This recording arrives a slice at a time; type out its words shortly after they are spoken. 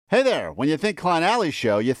Hey there, when you think Klein Alley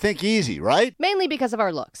Show, you think easy, right? Mainly because of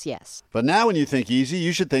our looks, yes. But now when you think easy,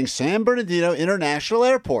 you should think San Bernardino International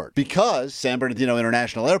Airport. Because San Bernardino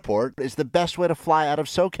International Airport is the best way to fly out of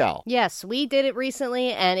SoCal. Yes, we did it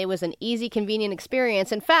recently, and it was an easy, convenient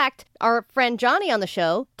experience. In fact, our friend Johnny on the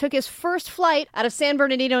show took his first flight out of San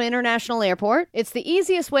Bernardino International Airport. It's the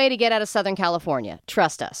easiest way to get out of Southern California.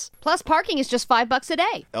 Trust us. Plus, parking is just $5 a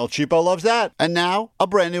day. El Cheapo loves that. And now, a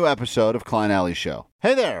brand new episode of Klein Alley Show.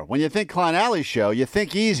 Hey there, when you think Klein Alley Show, you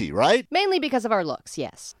think easy, right? Mainly because of our looks,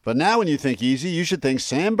 yes. But now when you think easy, you should think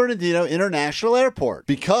San Bernardino International Airport.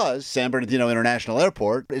 Because San Bernardino International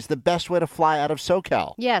Airport is the best way to fly out of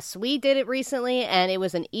SoCal. Yes, we did it recently, and it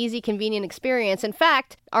was an easy, convenient experience. In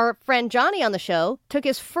fact, our friend Johnny on the show took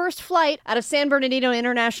his first flight out of San Bernardino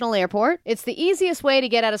International Airport. It's the easiest way to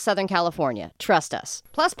get out of Southern California. Trust us.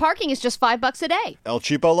 Plus, parking is just $5 a day. El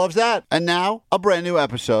Cheapo loves that. And now, a brand new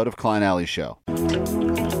episode of Klein Alley Show.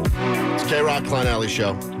 It's K-Rock Klein Alley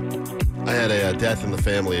Show. I had a death in the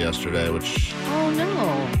family yesterday, which Oh,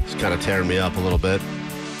 no. is kind of tearing me up a little bit.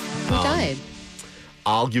 Who died?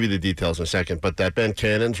 I'll give you the details in a second, but that Ben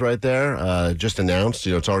Cannon's right there just announced,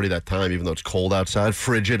 it's already that time, even though it's cold outside,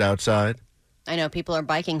 frigid outside. I know, people are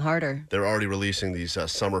biking harder. They're already releasing these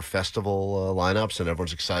summer festival lineups, and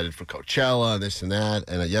everyone's excited for Coachella, this and that.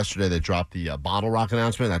 And yesterday they dropped the Bottle Rock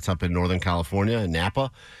announcement. That's up in Northern California, in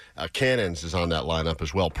Napa. Cannons is on that lineup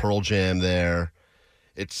as well. Pearl Jam there.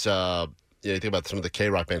 It's, you think about some of the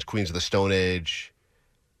K-Rock bands, Queens of the Stone Age.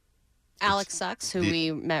 Alex Sucks, who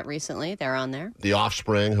we met recently, they're on there. The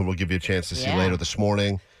Offspring, who we'll give you a chance to see later this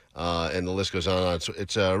morning. And the list goes on.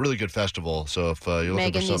 It's a really good festival. So if you're looking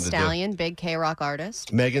Megan for Thee something Stallion, big K-Rock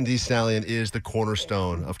artist. Megan Thee Stallion is the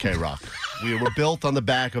cornerstone of K-Rock. We were built on the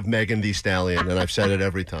back of Megan Thee Stallion, and I've said it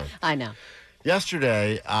every time. I know.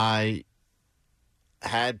 Yesterday, I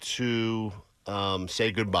had to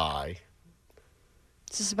say goodbye.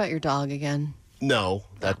 Is this about your dog again? No,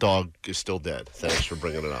 that dog is still dead. Thanks for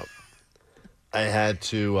bringing it up. I had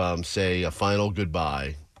to say a final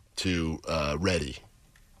goodbye to Reddy.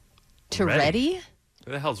 To Reddy?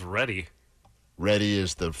 Who the hell's Reddy? Reddy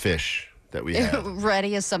is the fish that we have.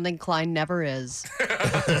 Reddy is something Klein never is.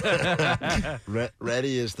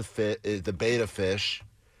 Reddy is the beta fish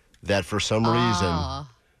that for some reason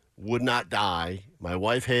would not die. My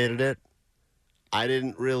wife hated it. I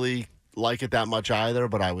didn't really like it that much either,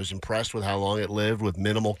 but I was impressed with how long it lived with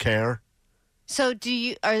minimal care. So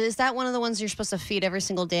is that one of the ones you're supposed to feed every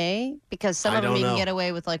single day? Because some of them you can get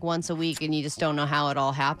away with like once a week and you just don't know how it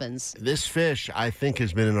all happens. This fish, I think,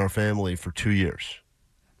 has been in our family for 2 years.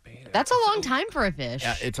 That's a long time for a fish.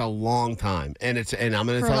 Yeah, it's a long time. And I'm going to tell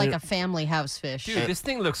you. For like a family house fish. Dude, this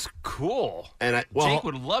thing looks cool. And Jake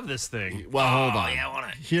would love this thing. Well, hold on. Yeah, I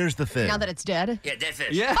want it. Here's the thing. Now that it's dead? Yeah, dead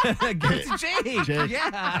fish. Yeah, give it to Jake.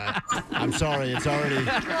 Yeah. I'm sorry. It's already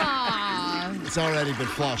been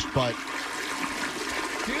flushed, but...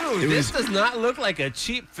 Dude, this does not look like a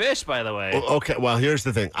cheap fish, by the way. Okay, well, here's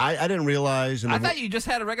the thing. I didn't realize... I thought you just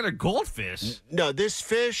had a regular goldfish. No, this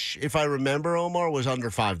fish, if I remember, Omar, was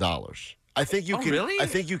under $5. I think you can... Really? I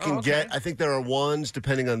think you can get... I think there are ones,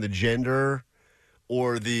 depending on the gender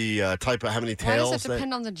or the type of how many tails... Why does it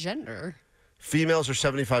depend on the gender? Females are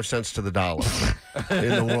 75 cents to the dollar in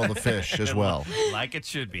the world of fish as well. Like it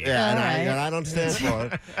should be. Yeah, and I don't stand for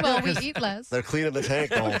it. Well, we eat less. They're cleaning the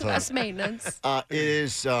tank the whole time. Less maintenance. It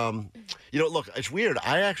is, look, it's weird.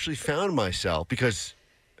 I actually found myself, because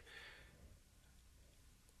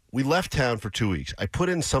we left town for 2 weeks. I put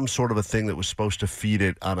in some sort of a thing that was supposed to feed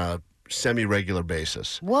it on a semi-regular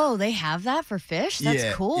basis. Whoa, they have that for fish?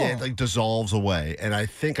 That's cool. Yeah, it like dissolves away. And I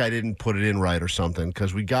think I didn't put it in right or something,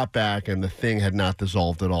 because we got back and the thing had not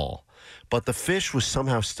dissolved at all. But the fish was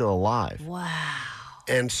somehow still alive. Wow.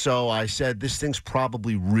 And so I said, this thing's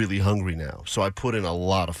probably really hungry now. So I put in a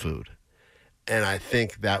lot of food. And I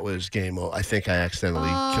think that was game over. I think I accidentally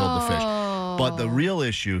killed the fish. But the real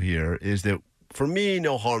issue here is that, for me,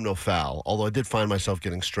 no harm, no foul. Although I did find myself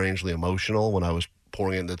getting strangely emotional when I was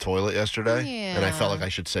pouring it in the toilet yesterday. Yeah. And I felt like I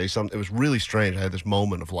should say something. It was really strange. I had this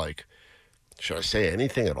moment of like, should I say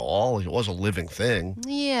anything at all? It was a living thing.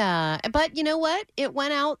 Yeah. But you know what? It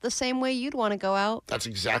went out the same way you'd want to go out. That's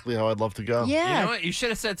exactly how I'd love to go. Yeah. You know what? You should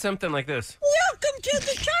have said something like this. Welcome to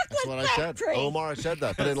the chocolate That's what I said. Omar, I said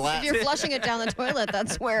that. But in If Latin. you're flushing it down the toilet,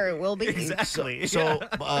 that's where it will be. Exactly. So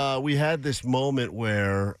we had this moment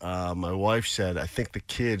where my wife said, I think the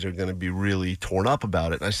kids are going to be really torn up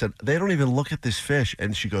about it. And I said, they don't even look at this fish.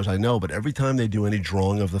 And she goes, I know, but every time they do any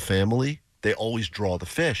drawing of the family, they always draw the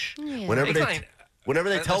fish. Yeah. Whenever Hey, they Klein, Whenever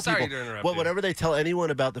they tell sorry people, to interrupt well, you. whenever they tell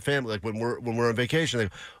anyone about the family, like when we're on vacation, they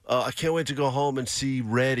go, I can't wait to go home and see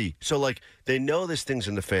Reddy. So like They know this thing's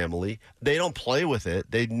in the family. They don't play with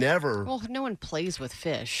it. They never. Well, no one plays with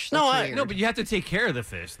fish. No, That's weird. No, but you have to take care of the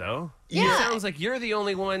fish, though. Yeah. It sounds like you're the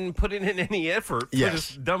only one putting in any effort for Yes.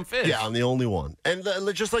 this dumb fish. Yeah, I'm the only one. And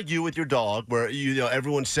just like you with your dog, where you know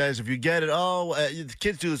everyone says if you get it, the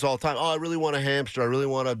kids do this all the time. Oh, I really want a hamster. I really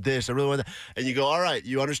want a this. I really want that. And you go, all right,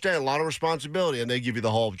 you understand a lot of responsibility, and they give you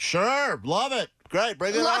the whole, sure, love it. Great,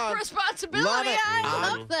 bring it on. A lot of responsibility. Love it.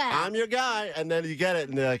 I love that. I'm your guy, and then you get it,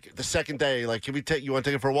 and like the second day, like, can we take? You want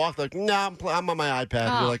to take it for a walk? Like, no, I'm on my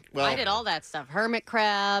iPad. You're like, well, I did all that stuff: hermit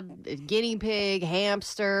crab, guinea pig,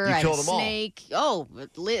 hamster. You I had killed a them all. snake. Oh,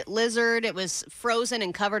 lizard. It was frozen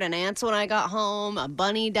and covered in ants when I got home. A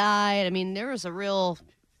bunny died. I mean, there was a real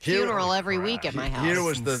funeral every week at my house. Here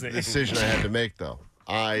was the Insane. decision I had to make, though.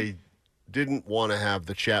 I didn't want to have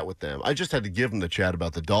the chat with them. I just had to give them the chat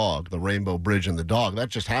about the dog, the Rainbow Bridge and the dog. That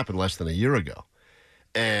just happened less than a year ago.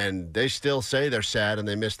 And they still say they're sad and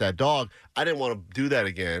they miss that dog. I didn't want to do that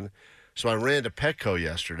again. So I ran to Petco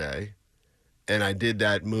yesterday, and I did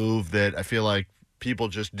that move that I feel like people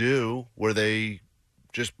just do, where they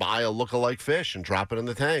just buy a look-alike fish and drop it in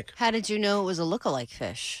the tank. How did you know it was a look-alike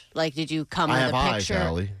fish? Like, did you come I with have a eyes, picture?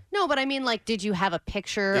 Allie. No, but I mean, like, did you have a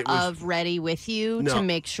picture It was- of ready with you No. to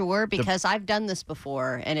make sure? Because I've done this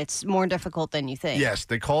before, and it's more difficult than you think. Yes,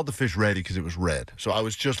 they called the fish Reddy because it was red. So I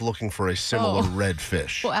was just looking for a similar red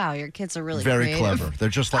fish. Wow, your kids are really Very creative. clever. They're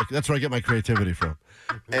just like, that's where I get my creativity from.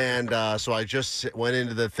 And so I just went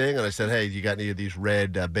into the thing and I said, hey, you got any of these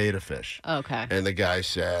red betta fish? Okay. And the guy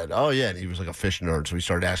said, oh, yeah. And he was like a fish nerd. So he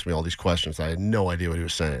started asking me all these questions. I had no idea what he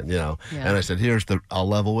was saying, you know. Yeah. And I said, I'll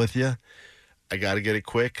level with you. I got to get it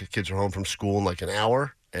quick. The kids are home from school in like an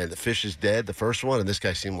hour. And the fish is dead, the first one. And this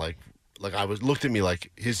guy seemed like looked at me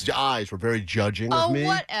like his eyes were very judging of me. Oh,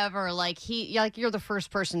 whatever. Like you're the first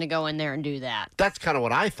person to go in there and do that. That's kind of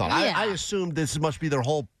what I thought. Yeah. I assumed this must be their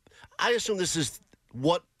whole. I assume this is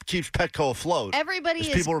what keeps Petco afloat. Everybody is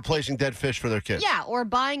people replacing dead fish for their kids. Yeah, or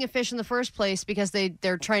buying a fish in the first place because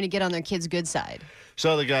they're trying to get on their kids' good how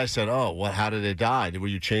So the guy said, "Oh, what? How did it die? Were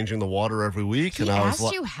you changing the water every week?" He and I was asked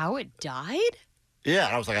like, you how it died? "Yeah."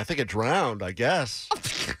 And I was like, "I think it drowned. I guess."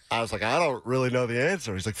 I was like, "I don't really know the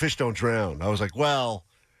answer." He's like, "Fish don't drown." I was like, "Well,"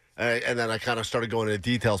 and then I kind of started going into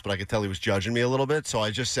details, but I could tell he was judging me a little bit. So I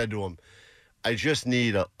just said to him, "I just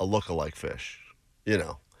need a look-alike fish, you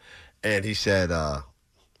know." And he said,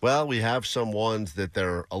 well, we have some ones that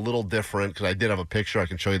they're a little different, because I did have a picture. I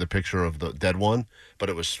can show you the picture of the dead one, but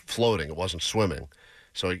it was floating. It wasn't swimming.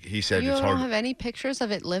 So he said You it's don't hard. have any pictures of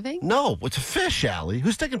it living? No, it's a fish, Allie.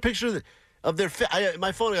 Who's taking pictures of their fish?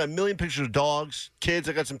 My phone, I got a million pictures of dogs, kids.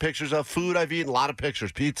 I got some pictures of food I've eaten, a lot of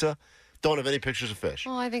pictures, pizza. Don't have any pictures of fish.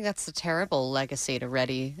 Well, I think that's a terrible legacy to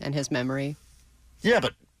Reddy and his memory. Yeah,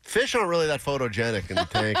 but fish aren't really that photogenic in the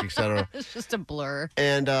tank, etc. It's just a blur.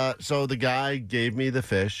 And so the guy gave me the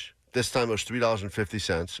fish. This time it was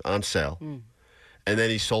 $3.50 on sale. And then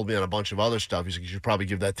he sold me on a bunch of other stuff. He's like, you should probably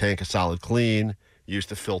give that tank a solid clean. Use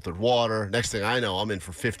the filtered water. Next thing I know, I'm in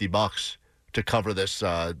for $50 to cover this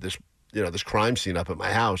crime scene up at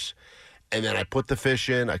my house. And then I put the fish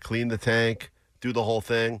in. I clean the tank, do the whole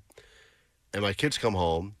thing. And my kids come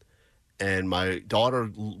home, and my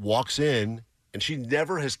daughter walks in, and she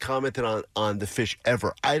never has commented on the fish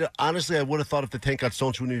ever. Honestly, I would have thought if the tank got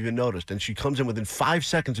stolen, she wouldn't have even noticed. And she comes in within 5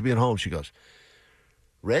 seconds of being home. She goes,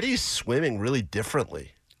 Reddy's swimming really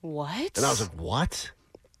differently. What? And I was like, what?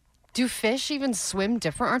 Do fish even swim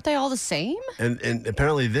different? Aren't they all the same? And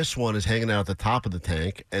apparently this one is hanging out at the top of the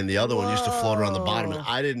tank, and the other one used to float around the bottom. And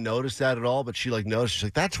I didn't notice that at all, but she noticed. She's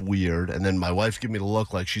like, that's weird. And then my wife gave me the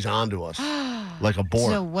look like she's onto us, like a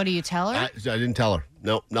board. So what do you tell her? I didn't tell her.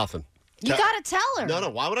 No, nothing. You gotta tell her. No.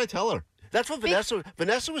 Why would I tell her? That's what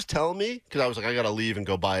Vanessa was telling me, because I was like, I got to leave and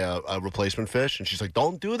go buy a replacement fish. And she's like,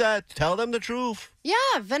 don't do that. Tell them the truth. Yeah,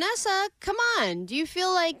 Vanessa, come on. Do you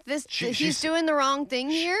feel like he's she's- doing the wrong thing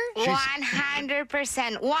here?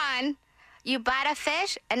 100%. One, you bought a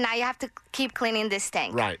fish, and now you have to keep cleaning this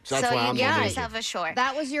tank. Right. So that's why I'm you give losing. yourself a shore.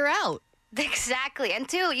 That was your out. Exactly. And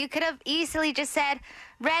two, you could have easily just said,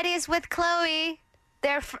 Reddy's with Chloe.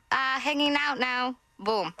 They're hanging out now.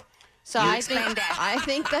 Boom. So You I explained that.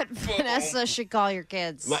 think that Vanessa should call your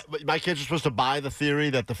kids. My kids are supposed to buy the theory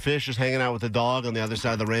that the fish is hanging out with the dog on the other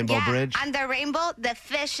side of the Rainbow Bridge. On the rainbow, the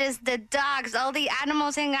fishes, the dogs, all the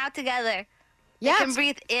animals hang out together. Yeah, You can it's-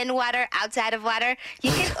 breathe in water, outside of water.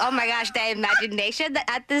 You can, oh my gosh, the imagination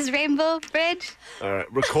at this rainbow bridge. All right.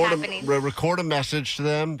 happening. Record a message to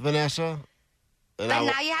them, Vanessa. And But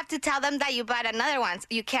now you have to tell them that you bought another one.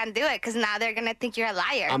 You can't do it because now they're going to think you're a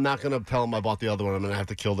liar. I'm not going to tell them I bought the other one. I'm going to have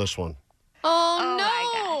to kill this one. Oh, Oh,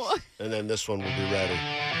 no. my And then this one will be ready.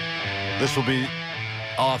 This will be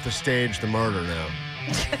I'll have to stage the murder now,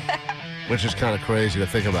 which is kind of crazy to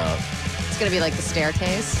think about. It's going to be like the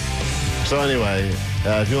staircase. So anyway,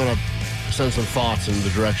 if you want to send some thoughts in the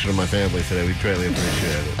direction of my family today, we'd greatly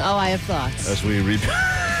appreciate it. Oh, I have thoughts. As we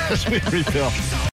rebuild.